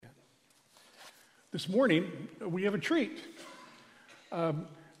This morning, we have a treat.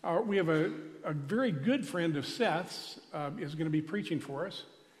 We have a very good friend of Seth's is going to be preaching for us.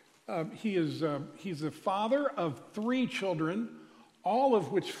 He's the father of 3 children, all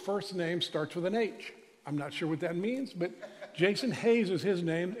of which first name starts with an H. I'm not sure what that means, but Jason Hayes is his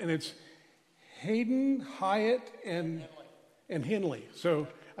name, and it's Hayden, Hyatt, and Henley. So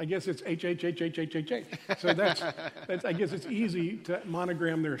I guess it's H. So that's I guess it's easy to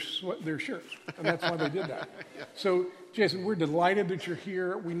monogram their shirts, and that's why they did that. So Jason, we're delighted that you're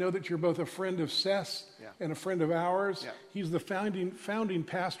here. We know that you're both a friend of Seth's and a friend of ours. Yeah. He's the founding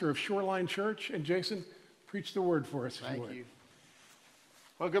pastor of Shoreline Church. And Jason, preach the word for us. Thank you.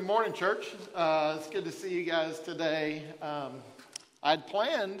 Well, good morning, church. It's good to see you guys today. I'd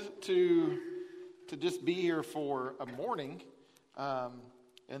planned to just be here for a morning,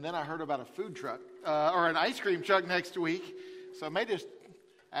 and then I heard about a food truck or an ice cream truck next week. So I may just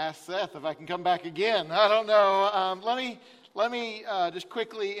ask Seth if I can come back again. I don't know. Let me just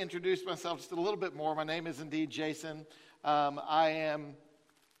quickly introduce myself just a little bit more. My name is indeed Jason. I am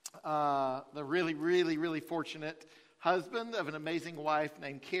the really fortunate husband of an amazing wife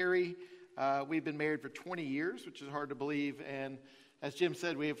named Carrie. We've been married for 20 years, which is hard to believe. And as Jim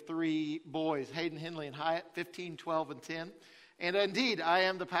said, we have 3 boys, Hayden, Henley, and Hyatt, 15, 12, and 10. And indeed, I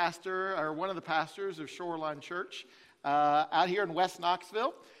am the pastor, or one of the pastors of Shoreline Church out here in West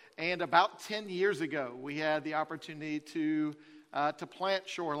Knoxville. And about 10 years ago, we had the opportunity to plant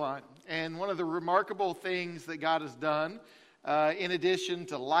Shoreline. And one of the remarkable things that God has done, in addition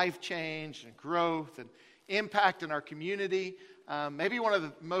to life change and growth and impact in our community, maybe one of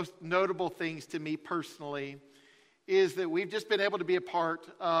the most notable things to me personally is that we've just been able to be a part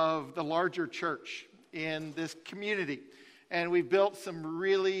of the larger church in this community. And we've built some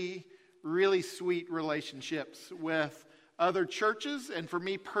really sweet relationships with other churches, and for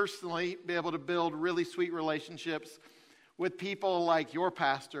me personally, be able to build really sweet relationships with people like your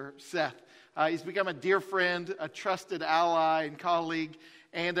pastor, Seth. He's become a dear friend, a trusted ally and colleague,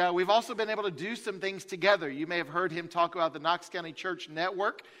 and we've also been able to do some things together. You may have heard him talk about the Knox County Church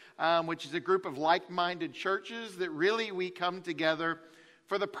Network, which is a group of like-minded churches that really we come together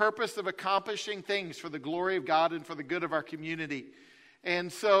for the purpose of accomplishing things for the glory of God and for the good of our community. And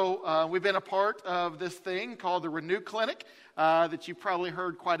so we've been a part of this thing called the Renew Clinic that you probably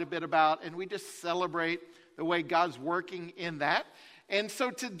heard quite a bit about, and we just celebrate the way God's working in that. And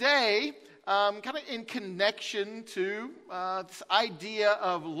so today, kind of in connection to this idea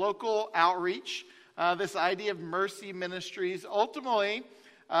of local outreach, this idea of mercy ministries, ultimately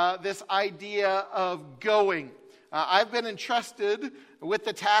this idea of going. I've been entrusted with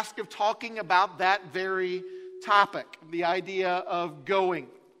the task of talking about that very topic, the idea of going,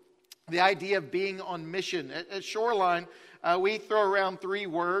 the idea of being on mission. At Shoreline, we throw around 3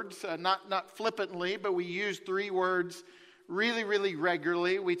 words, not flippantly, but we use 3 words really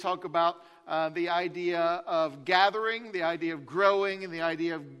regularly. We talk about the idea of gathering, the idea of growing, and the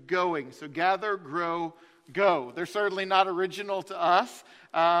idea of going. So gather, grow, go. They're certainly not original to us.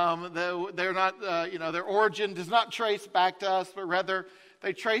 They're not, their origin does not trace back to us, but rather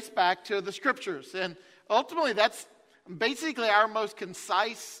they trace back to the Scriptures. And ultimately, that's basically our most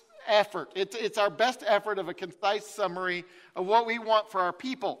concise effort. It's our best effort of a concise summary of what we want for our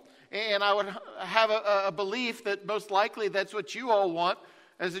people. And I would have a belief that most likely that's what you all want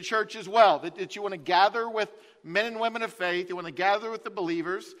as a church as well, that you want to gather with men and women of faith, you want to gather with the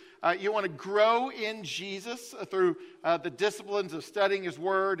believers, you want to grow in Jesus through the disciplines of studying His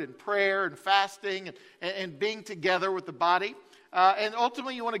Word and prayer and fasting and being together with the body. And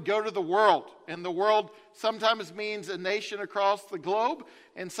ultimately, you want to go to the world. And the world sometimes means a nation across the globe,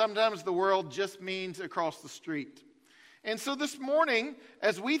 and sometimes the world just means across the street. And so this morning,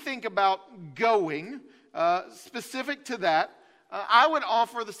 as we think about going, specific to that, I would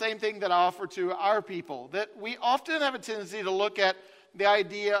offer the same thing that I offer to our people, that we often have a tendency to look at the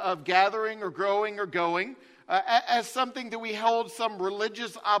idea of gathering or growing or going as something that we hold some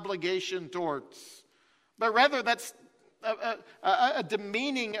religious obligation towards. But rather, that's a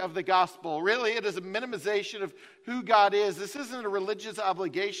demeaning of the gospel. Really, it is a minimization of who God is. This isn't a religious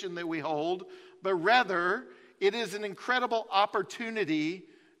obligation that we hold, but rather, it is an incredible opportunity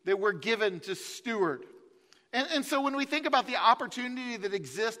that we're given to steward. And so when we think about the opportunity that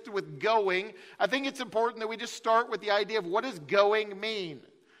exists with going, I think it's important that we just start with the idea of what does going mean?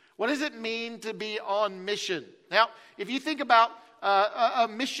 What does it mean to be on mission? Now, if you think about a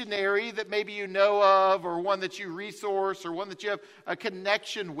missionary that maybe you know of, or one that you resource, or one that you have a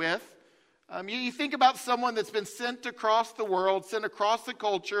connection with, you think about someone that's been sent across the world, sent across the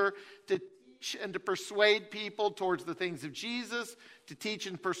culture to teach teach and to persuade people towards the things of Jesus, to teach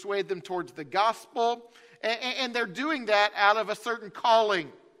and persuade them towards the gospel. And they're doing that out of a certain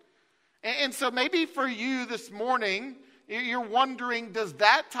calling. And so maybe for you this morning, you're wondering, does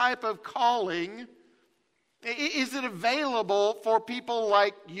that type of calling, is it available for people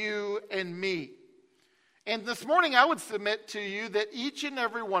like you and me? And this morning I would submit to you that each and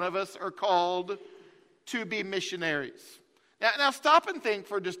every one of us are called to be missionaries. Now stop and think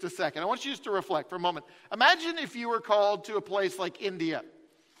for just a second. I want you just to reflect for a moment. Imagine if you were called to a place like India.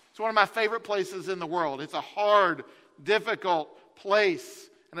 It's one of my favorite places in the world. It's a hard, difficult place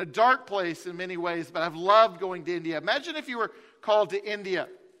and a dark place in many ways, but I've loved going to India. Imagine if you were called to India.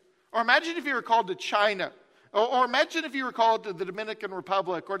 Or imagine if you were called to China. Or imagine if you were called to the Dominican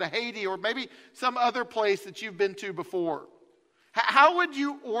Republic or to Haiti or maybe some other place that you've been to before. How would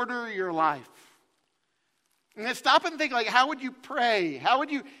you order your life? And then stop and think, like, how would you pray? How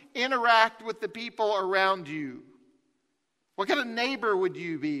would you interact with the people around you? What kind of neighbor would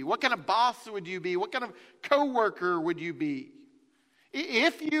you be? What kind of boss would you be? What kind of coworker would you be?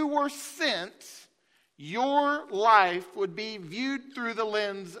 If you were sent, your life would be viewed through the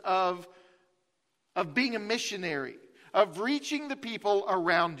lens of being a missionary, of reaching the people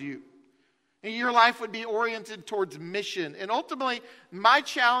around you. And your life would be oriented towards mission. And ultimately, my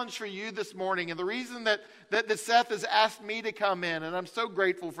challenge for you this morning, and the reason that Seth has asked me to come in, and I'm so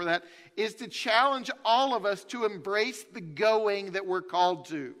grateful for that, is to challenge all of us to embrace the going that we're called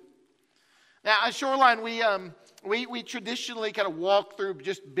to. Now, at Shoreline, we traditionally kind of walk through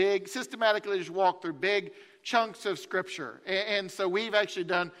systematically just walk through big chunks of Scripture. And so we've actually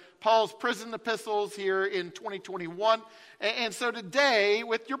done Paul's prison epistles here in 2021. And so today,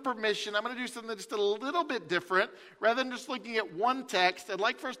 with your permission, I'm going to do something just a little bit different. Rather than just looking at one text, I'd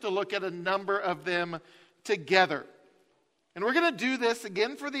like for us to look at a number of them together. And we're going to do this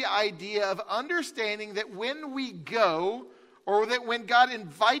again for the idea of understanding that when we go, or that when God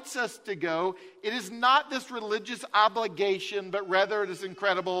invites us to go, it is not this religious obligation, but rather it is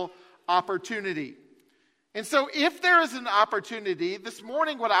incredible opportunity. And so if there is an opportunity, this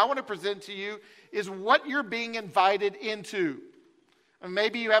morning what I want to present to you is what you're being invited into. And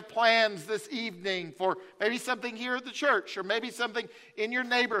maybe you have plans this evening for maybe something here at the church, or maybe something in your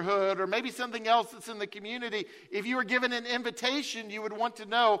neighborhood, or maybe something else that's in the community. If you were given an invitation, you would want to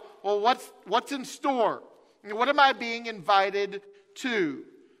know, well, what's in store? What am I being invited to?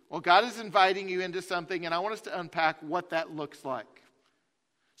 Well, God is inviting you into something, and I want us to unpack what that looks like.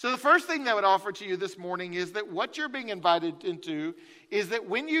 So the first thing that I would offer to you this morning is that what you're being invited into is that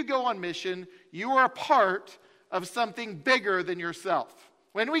when you go on mission, you are a part of something bigger than yourself.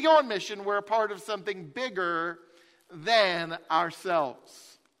 When we go on mission, we're a part of something bigger than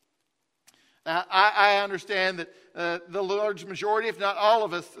ourselves. Now, I understand that the large majority, if not all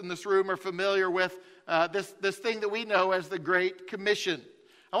of us in this room, are familiar with this thing that we know as the Great Commission.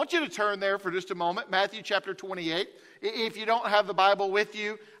 I want you to turn there for just a moment, Matthew chapter 28. If you don't have the Bible with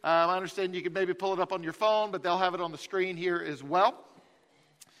you, I understand you could maybe pull it up on your phone, but they'll have it on the screen here as well.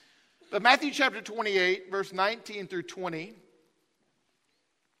 But Matthew chapter 28, verse 19 through 20,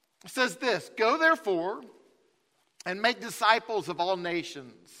 says this: "Go therefore and make disciples of all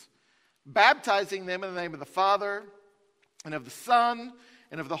nations, baptizing them in the name of the Father and of the Son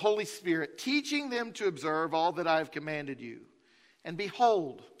and of the Holy Spirit, teaching them to observe all that I have commanded you. And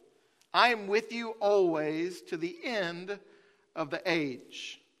behold, I am with you always to the end of the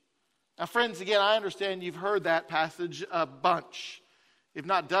age." Now, friends, again, I understand you've heard that passage a bunch, if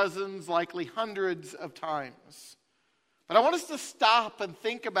not dozens, likely hundreds of times. But I want us to stop and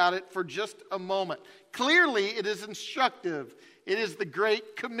think about it for just a moment. Clearly, it is instructive. It is the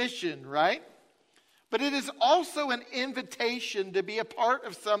Great Commission, right? But it is also an invitation to be a part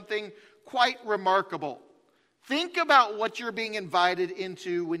of something quite remarkable. Think about what you're being invited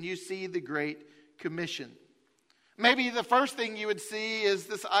into when you see the Great Commission. Maybe the first thing you would see is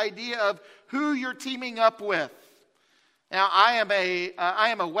this idea of who you're teaming up with. Now, I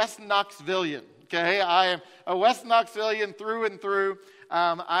am a West Knoxvillian, okay? I am a West Knoxvillian through and through.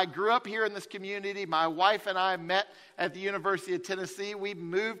 I grew up here in this community. My wife and I met at the University of Tennessee. We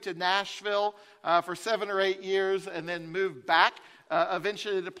moved to Nashville for 7 or 8 years and then moved back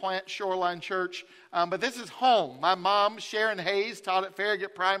eventually to plant Shoreline Church. But this is home. My mom, Sharon Hayes, taught at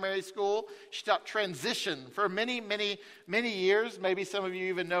Farragut Primary School. She taught transition for many, many, many years. Maybe some of you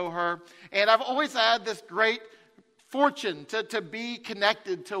even know her. And I've always had this great fortune to be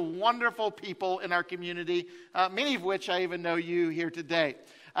connected to wonderful people in our community, many of which I even know you here today.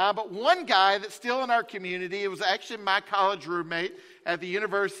 But one guy that's still in our community, it was actually my college roommate at the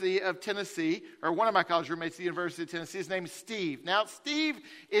University of Tennessee, or one of my college roommates at the University of Tennessee. His name is Steve. Now, Steve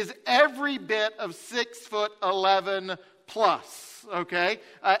is every bit of 6'11" plus, okay?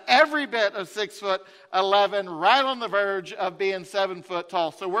 Every bit of 6'11", right on the verge of being 7 foot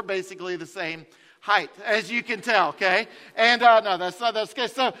tall. So we're basically the same height, as you can tell, okay? And no, that's okay.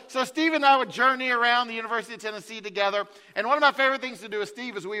 So Steve and I would journey around the University of Tennessee together. And one of my favorite things to do with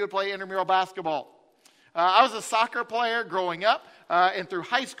Steve is we would play intramural basketball. I was a soccer player growing up and through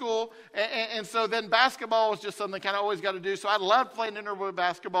high school. And so then basketball was just something I kind of always got to do. So I loved playing intramural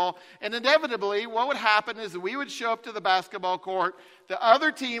basketball. And inevitably, what would happen is that we would show up to the basketball court. The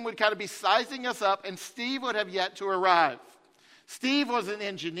other team would kind of be sizing us up, and Steve would have yet to arrive. Steve was an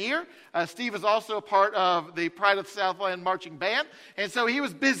engineer. Steve was also a part of the Pride of Southland marching band. And so he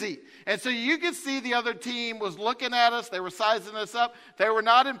was busy. And so you could see the other team was looking at us. They were sizing us up. They were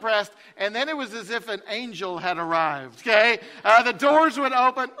not impressed. And then it was as if an angel had arrived. Okay? The doors would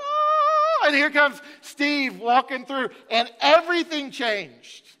open. And here comes Steve walking through. And everything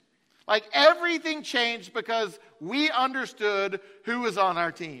changed. Like everything changed because we understood who was on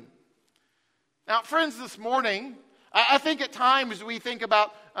our team. Now, friends, this morning, I think at times we think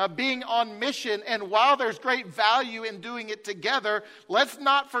about being on mission, and while there's great value in doing it together, let's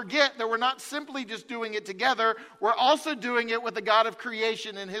not forget that we're not simply just doing it together, we're also doing it with the God of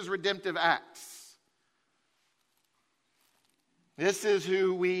creation and his redemptive acts. This is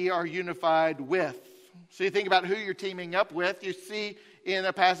who we are unified with. So you think about who you're teaming up with. You see in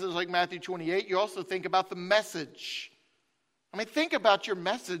a passage like Matthew 28, you also think about the message. I mean, think about your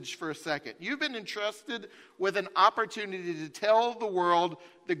message for a second. You've been entrusted with an opportunity to tell the world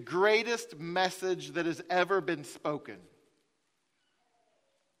the greatest message that has ever been spoken.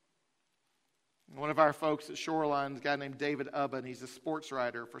 One of our folks at Shoreline is a guy named David Ubben. He's a sports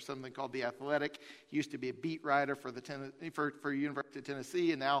writer for something called The Athletic. He used to be a beat writer for University of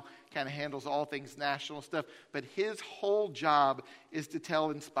Tennessee, and now kind of handles all things national stuff. But his whole job is to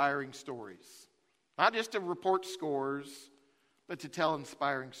tell inspiring stories. Not just to report scores, but to tell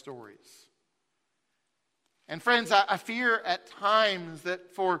inspiring stories. And friends, I fear at times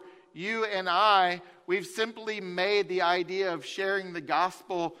that for you and I, we've simply made the idea of sharing the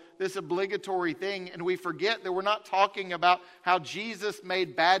gospel this obligatory thing, and we forget that we're not talking about how Jesus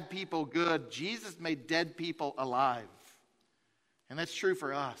made bad people good. Jesus made dead people alive. And that's true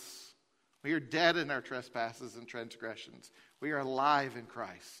for us. We are dead in our trespasses and transgressions. We are alive in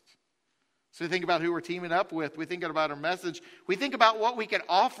Christ. So we think about who we're teaming up with. We think about our message. We think about what we can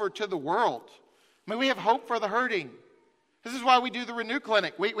offer to the world. I mean, we have hope for the hurting. This is why we do the Renew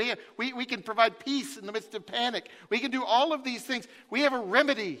Clinic. We can provide peace in the midst of panic. We can do all of these things. We have a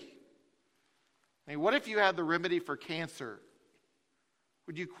remedy. I mean, what if you had the remedy for cancer?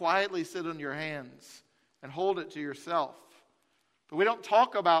 Would you quietly sit on your hands and hold it to yourself? But we don't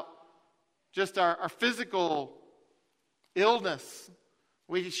talk about just our physical illness.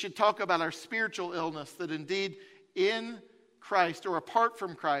 We should talk about our spiritual illness, that indeed in Christ or apart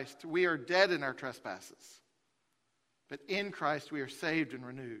from Christ, we are dead in our trespasses. But in Christ, we are saved and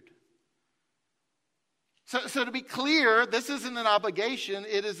renewed. So to be clear, this isn't an obligation,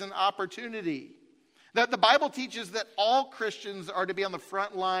 it is an opportunity. That the Bible teaches that all Christians are to be on the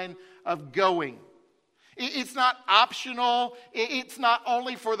front line of going. It's not optional. It's not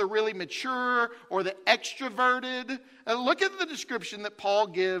only for the really mature or the extroverted. Look at the description that Paul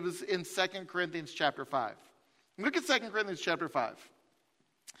gives in 2 Corinthians chapter 5. Look at 2 Corinthians chapter 5.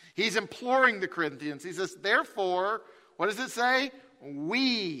 He's imploring the Corinthians. He says, therefore, what does it say?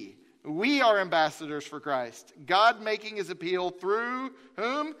 We are ambassadors for Christ. God making his appeal through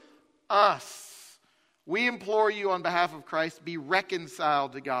whom? Us. We implore you on behalf of Christ, be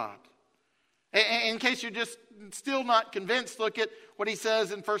reconciled to God. In case you're just still not convinced, look at what he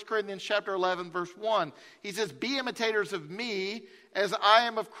says in 1 Corinthians chapter 11, verse 1. He says, be imitators of me as I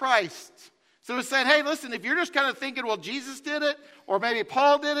am of Christ. So he's saying, hey, listen, if you're just kind of thinking, well, Jesus did it, or maybe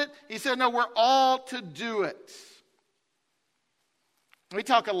Paul did it, he said, no, we're all to do it. We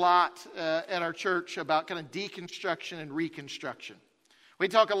talk a lot at our church about kind of deconstruction and reconstruction. We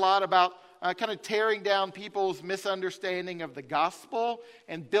talk a lot about kind of tearing down people's misunderstanding of the gospel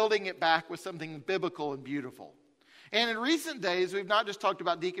and building it back with something biblical and beautiful. And in recent days, we've not just talked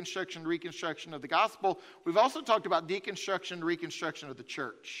about deconstruction, reconstruction of the gospel, we've also talked about deconstruction, reconstruction of the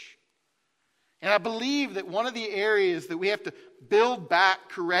church. And I believe that one of the areas that we have to build back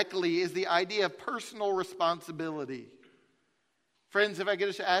correctly is the idea of personal responsibility. Friends, if I could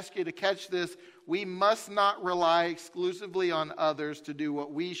just ask you to catch this, we must not rely exclusively on others to do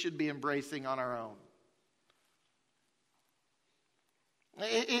what we should be embracing on our own.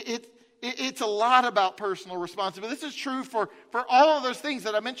 It's a lot about personal responsibility. This is true for all of those things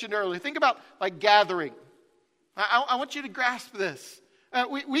that I mentioned earlier. Think about like gathering. I want you to grasp this.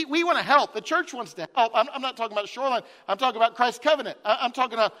 We want to help. The church wants to help. I'm not talking about Shoreline. I'm talking about Christ Covenant. I'm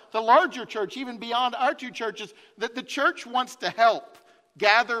talking about the larger church, even beyond our two churches, that the church wants to help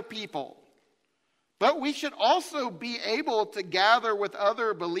gather people. But we should also be able to gather with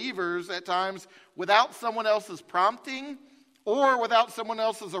other believers at times without someone else's prompting or without someone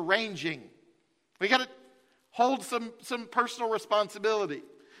else's arranging. We got to hold some personal responsibility.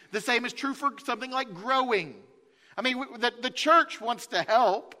 The same is true for something like growing. I mean, the church wants to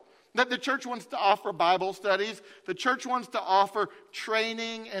help. That the church wants to offer Bible studies. The church wants to offer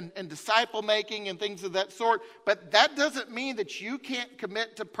training and disciple making and things of that sort. But that doesn't mean that you can't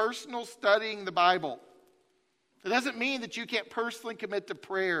commit to personal studying the Bible. It doesn't mean that you can't personally commit to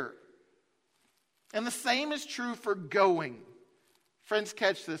prayer. And the same is true for going. Friends,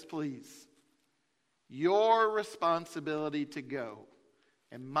 catch this, please. Your responsibility to go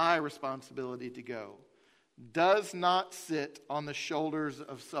and my responsibility to go does not sit on the shoulders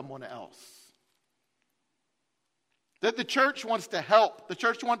of someone else. That the church wants to help. The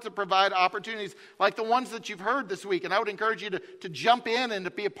church wants to provide opportunities like the ones that you've heard this week. And I would encourage you to jump in and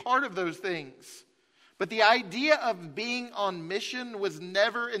to be a part of those things. But the idea of being on mission was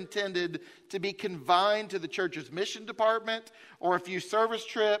never intended to be confined to the church's mission department or a few service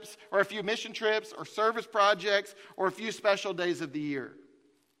trips or a few mission trips or service projects or a few special days of the year.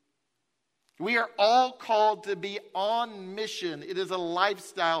 We are all called to be on mission. It is a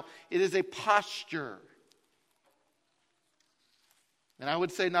lifestyle. It is a posture. And I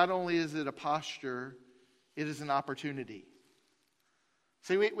would say not only is it a posture, it is an opportunity.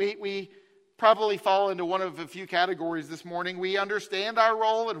 See, we probably fall into one of a few categories this morning. We understand our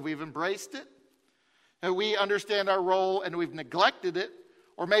role and we've embraced it. And we understand our role and we've neglected it.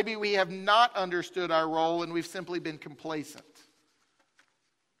 Or maybe we have not understood our role and we've simply been complacent.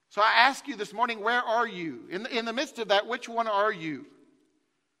 So I ask you this morning, where are you? In the midst of that, which one are you?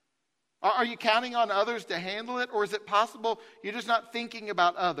 Are you counting on others to handle it? Or is it possible you're just not thinking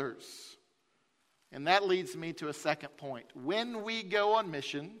about others? And that leads me to a second point. When we go on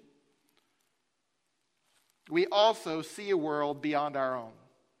mission, we also see a world beyond our own.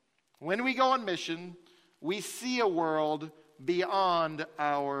 When we go on mission, we see a world beyond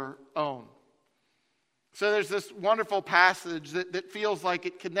our own. So there's this wonderful passage that feels like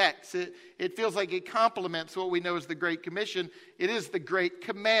it connects. It feels like it complements what we know as the Great Commission. It is the Great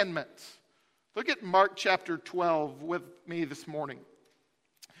Commandment. Look at Mark chapter 12 with me this morning.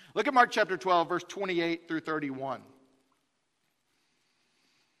 Look at Mark chapter 12, verse 28 through 31. It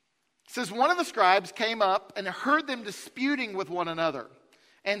says, one of the scribes came up and heard them disputing with one another.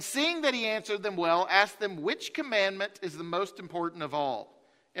 And seeing that he answered them well, asked them, which commandment is the most important of all?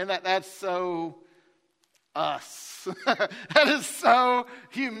 And that's so us. That is so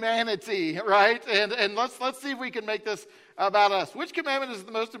humanity, right? And let's see if we can make this about us. Which commandment is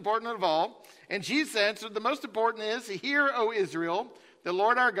the most important of all? And Jesus answered, the most important is, hear, O Israel, the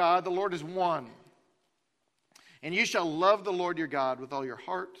Lord our God, the Lord is one. And you shall love the Lord your God with all your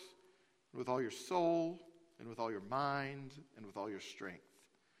heart, and with all your soul, and with all your mind, and with all your strength.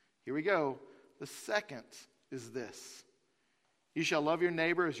 Here we go. The second is this. You shall love your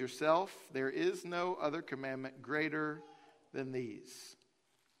neighbor as yourself. There is no other commandment greater than these.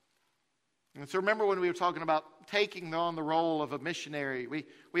 And so remember when we were talking about taking on the role of a missionary,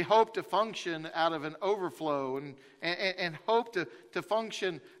 we hope to function out of an overflow and hope to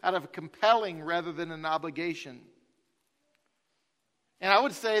function out of a compelling rather than an obligation. And I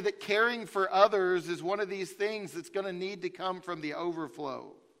would say that caring for others is one of these things that's going to need to come from the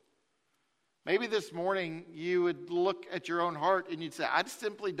overflow. Maybe this morning you would look at your own heart and you'd say, I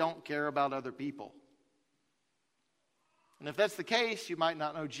simply don't care about other people. And if that's the case, you might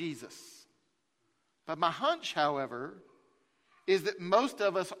not know Jesus. But my hunch, however, is that most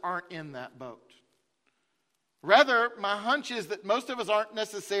of us aren't in that boat. Rather, my hunch is that most of us aren't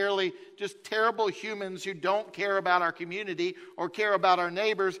necessarily just terrible humans who don't care about our community or care about our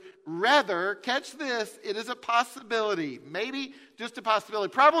neighbors. Rather, catch this, it is a possibility, maybe just a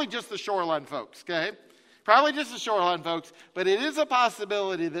possibility, probably just the Shoreline folks, okay? Probably just the Shoreline folks, but it is a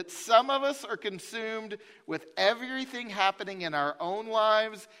possibility that some of us are consumed with everything happening in our own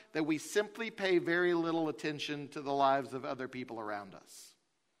lives that we simply pay very little attention to the lives of other people around us.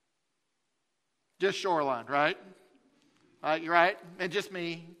 Just Shoreline, right? Right? And just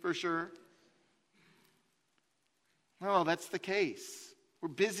me, for sure. No, that's the case. We're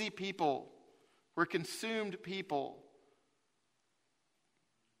busy people. We're consumed people.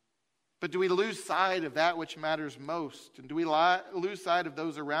 But do we lose sight of that which matters most? And do we lose sight of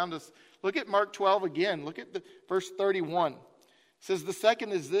those around us? Look at Mark 12 again. Look at verse 31. It says, the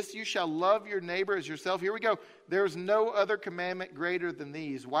second is this, you shall love your neighbor as yourself. Here we go. There is no other commandment greater than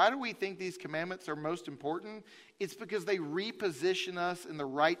these. Why do we think these commandments are most important? It's because they reposition us in the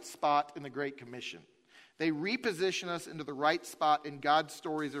right spot in the Great Commission. They reposition us into the right spot in God's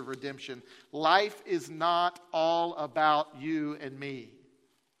stories of redemption. Life is not all about you and me.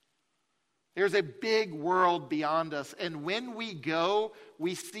 There's a big world beyond us, and when we go,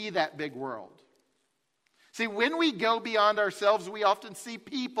 we see that big world. See, when we go beyond ourselves, we often see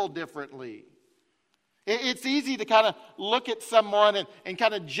people differently. It's easy to kind of look at someone and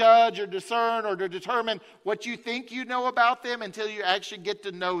kind of judge or discern or to determine what you think you know about them until you actually get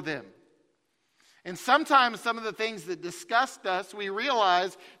to know them. And sometimes some of the things that disgust us, we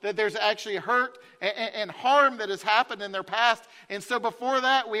realize that there's actually hurt and harm that has happened in their past. And so before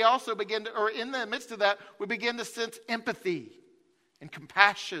that, we also begin to, or in the midst of that, we begin to sense empathy and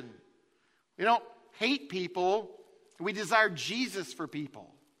compassion. We don't hate people, we desire Jesus for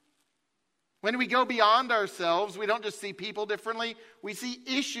people. When we go beyond ourselves, we don't just see people differently, we see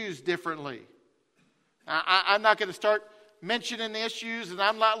issues differently. I'm not going to start mentioning the issues, and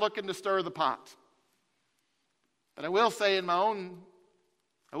I'm not looking to stir the pot. But I will say in my own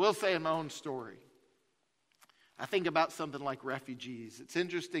story, I think about something like refugees. It's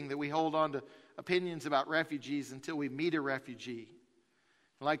interesting that we hold on to opinions about refugees until we meet a refugee.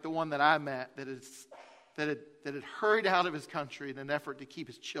 Like the one that I met that had hurried out of his country in an effort to keep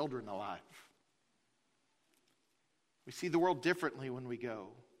his children alive. We see the world differently when we go.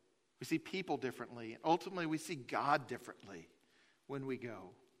 We see people differently. And ultimately, we see God differently when we go.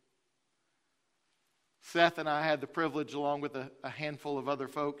 Seth and I had the privilege, along with a handful of other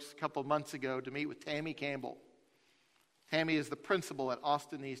folks, a couple of months ago, to meet with Tammy Campbell. Tammy is the principal at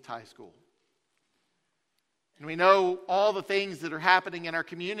Austin East High School. And we know all the things that are happening in our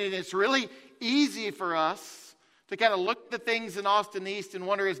community. And it's really easy for us to kind of look at the things in Austin East and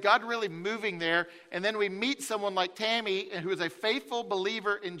wonder, is God really moving there? And then we meet someone like Tammy, who is a faithful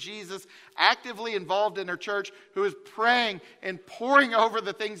believer in Jesus, actively involved in her church, who is praying and poring over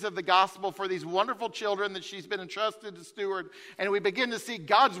the things of the gospel for these wonderful children that she's been entrusted to steward. And we begin to see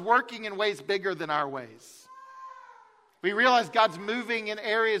God's working in ways bigger than our ways. We realize God's moving in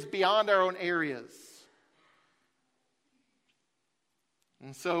areas beyond our own areas.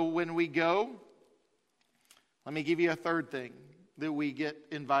 And so when we go, let me give you a third thing that we get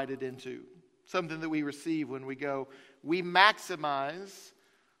invited into. Something that we receive when we go. We maximize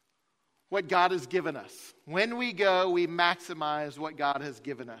what God has given us. When we go, we maximize what God has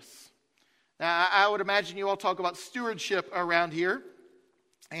given us. Now, I would imagine you all talk about stewardship around here.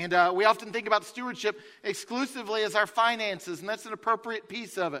 And we often think about stewardship exclusively as our finances, and that's an appropriate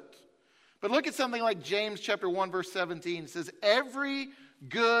piece of it. But look at something like James chapter 1, verse 17. It says, every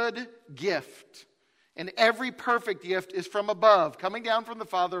good gift and every perfect gift is from above, coming down from the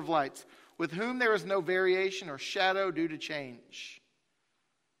Father of lights, with whom there is no variation or shadow due to change.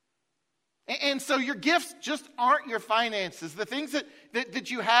 And so your gifts just aren't your finances. The things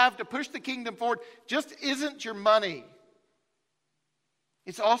that you have to push the kingdom forward just isn't your money.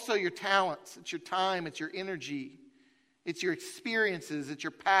 It's also your talents, it's your time, it's your energy. It's your experiences, it's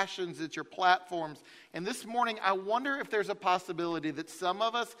your passions, it's your platforms. And this morning, I wonder if there's a possibility that some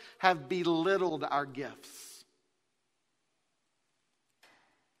of us have belittled our gifts.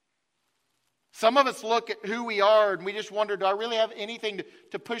 Some of us look at who we are and we just wonder, do I really have anything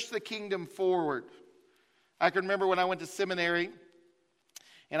to push the kingdom forward? I can remember when I went to seminary,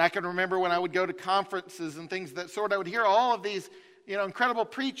 and I can remember when I would go to conferences and things of that sort. I would hear all of these, incredible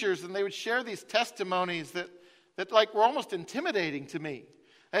preachers, and they would share these testimonies that like were almost intimidating to me.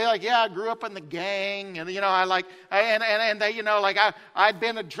 They like, I grew up in the gang, and I'd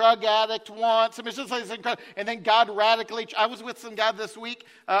been a drug addict once. I mean, it's just like incredible. And then God radically. I was with some guy this week,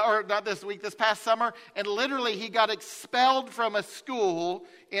 this past summer, and literally he got expelled from a school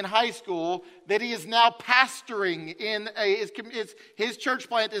in high school that he is now pastoring in. His church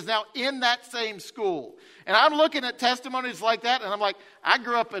plant is now in that same school. And I'm looking at testimonies like that, and I'm like, I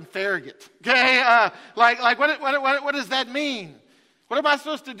grew up in Farragut. Okay, what does that mean? What am I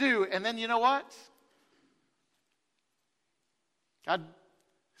supposed to do? And then you know what? God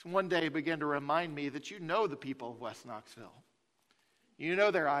one day began to remind me that you know the people of West Knoxville. You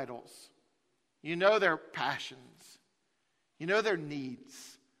know their idols. You know their passions. You know their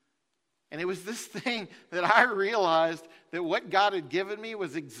needs. And it was this thing that I realized that what God had given me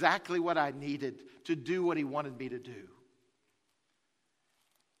was exactly what I needed to do what He wanted me to do.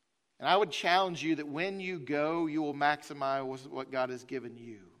 And I would challenge you that when you go, you will maximize what God has given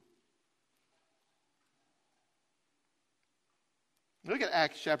you. Look at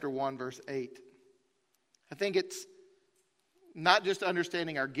Acts chapter 1, verse 8. I think it's not just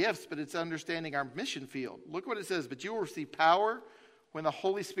understanding our gifts, but it's understanding our mission field. Look what it says. But you will receive power when the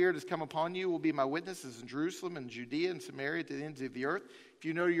Holy Spirit has come upon you. You will be my witnesses in Jerusalem and Judea and Samaria to the ends of the earth. If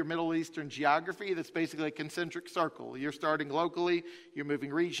you know your Middle Eastern geography, that's basically a concentric circle. You're starting locally, you're moving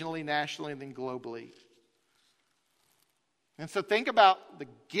regionally, nationally, and then globally. And so think about the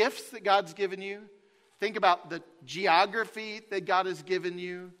gifts that God's given you. Think about the geography that God has given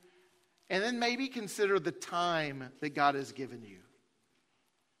you. And then maybe consider the time that God has given you.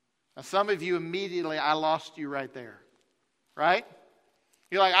 Now, some of you immediately, I lost you right there. Right?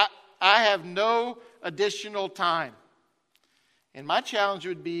 You're like, I have no additional time. And my challenge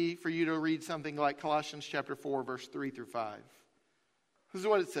would be for you to read something like Colossians chapter 4, verse 3 through 5. This is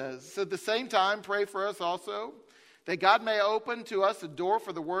what it says. So at the same time, pray for us also, that God may open to us a door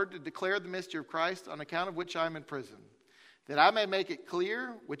for the word to declare the mystery of Christ, on account of which I am in prison, that I may make it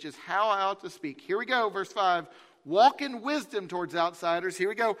clear, which is how I ought to speak. Here we go, verse 5. Walk in wisdom towards outsiders. Here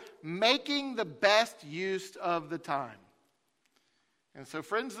we go. Making the best use of the time. And so,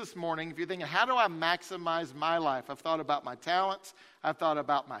 friends, this morning, if you're thinking, how do I maximize my life? I've thought about my talents. I've thought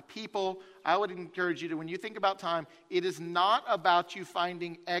about my people. I would encourage you to, when you think about time, it is not about you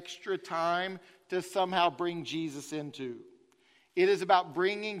finding extra time to somehow bring Jesus into. It is about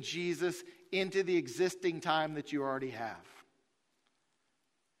bringing Jesus into the existing time that you already have.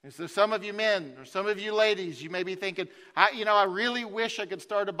 And so some of you men or some of you ladies, you may be thinking, I really wish I could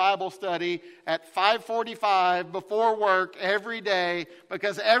start a Bible study at 5:45 before work every day,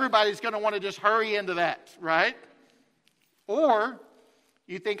 because everybody's going to want to just hurry into that, right? Or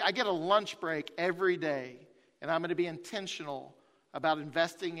you think, I get a lunch break every day, and I'm going to be intentional about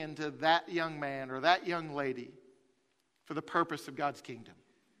investing into that young man or that young lady for the purpose of God's kingdom.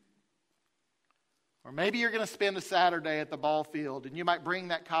 Or maybe you're going to spend a Saturday at the ball field, and you might bring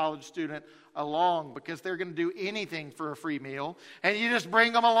that college student along because they're going to do anything for a free meal. And you just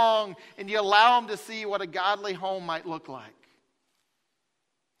bring them along and you allow them to see what a godly home might look like.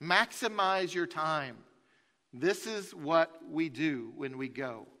 Maximize your time. This is what we do when we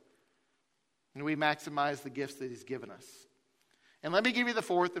go. And we maximize the gifts that He's given us. And let me give you the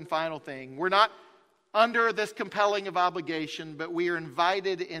fourth and final thing. We're not under this compelling of obligation, but we are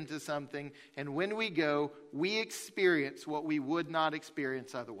invited into something, and when we go, we experience what we would not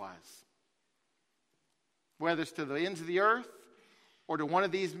experience otherwise. Whether it's to the ends of the earth or to one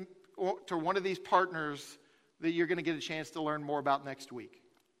of these partners that you're going to get a chance to learn more about next week.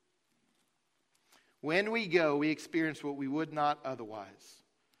 When we go, we experience what we would not otherwise.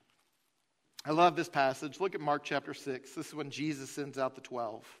 I love this passage. Look at Mark chapter 6. This is when Jesus sends out the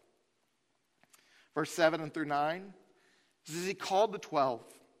 12. Verse 7 through 9, it says, He called the 12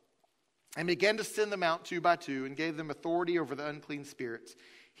 and began to send them out 2 by 2 and gave them authority over the unclean spirits.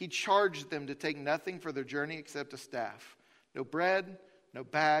 He charged them to take nothing for their journey except a staff, no bread, no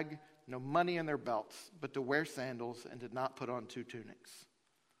bag, no money in their belts, but to wear sandals and to not put on 2 tunics.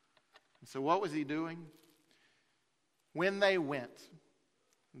 And so what was He doing? When they went,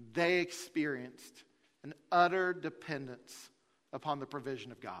 they experienced an utter dependence upon the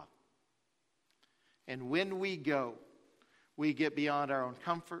provision of God. And when we go, we get beyond our own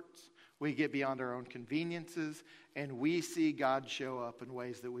comforts, we get beyond our own conveniences, and we see God show up in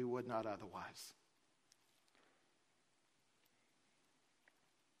ways that we would not otherwise.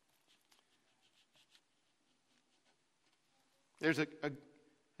 There's a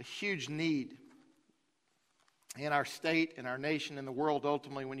huge need in our state, in our nation, in the world,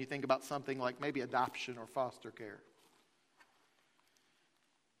 ultimately, when you think about something like maybe adoption or foster care.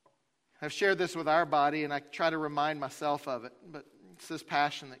 I've shared this with our body, and I try to remind myself of it, but it's this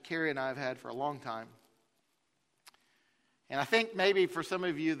passion that Carrie and I have had for a long time. And I think maybe for some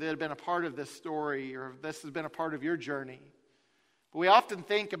of you that have been a part of this story, or this has been a part of your journey, we often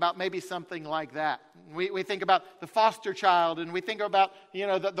think about maybe something like that. We think about the foster child, and we think about,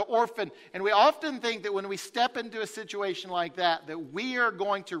 the orphan. And we often think that when we step into a situation like that we are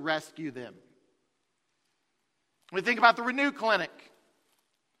going to rescue them. We think about the Renew Clinic.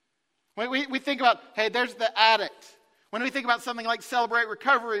 We think about, hey, there's the addict. When we think about something like Celebrate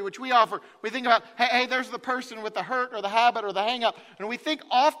Recovery, which we offer, we think about, hey, there's the person with the hurt or the habit or the hang-up. And we think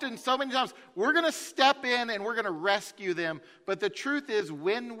often, so many times, we're going to step in and we're going to rescue them. But the truth is,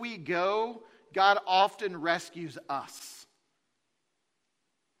 when we go, God often rescues us.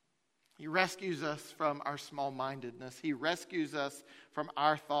 He rescues us from our small-mindedness. He rescues us from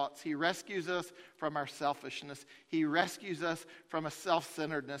our thoughts. He rescues us from our selfishness. He rescues us from a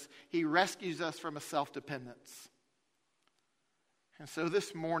self-centeredness. He rescues us from a self-dependence. And so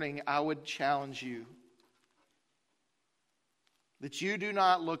this morning, I would challenge you. that you do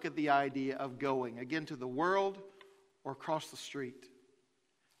not look at the idea of going, again, to the world or across the street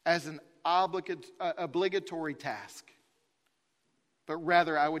as an obligatory task. But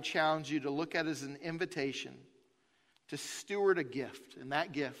rather, I would challenge you to look at it as an invitation to steward a gift. And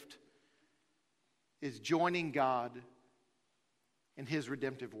that gift is joining God in His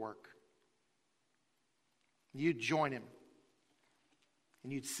redemptive work. You'd join Him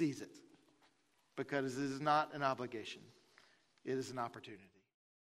and you'd seize it, because it is not an obligation, it is an opportunity.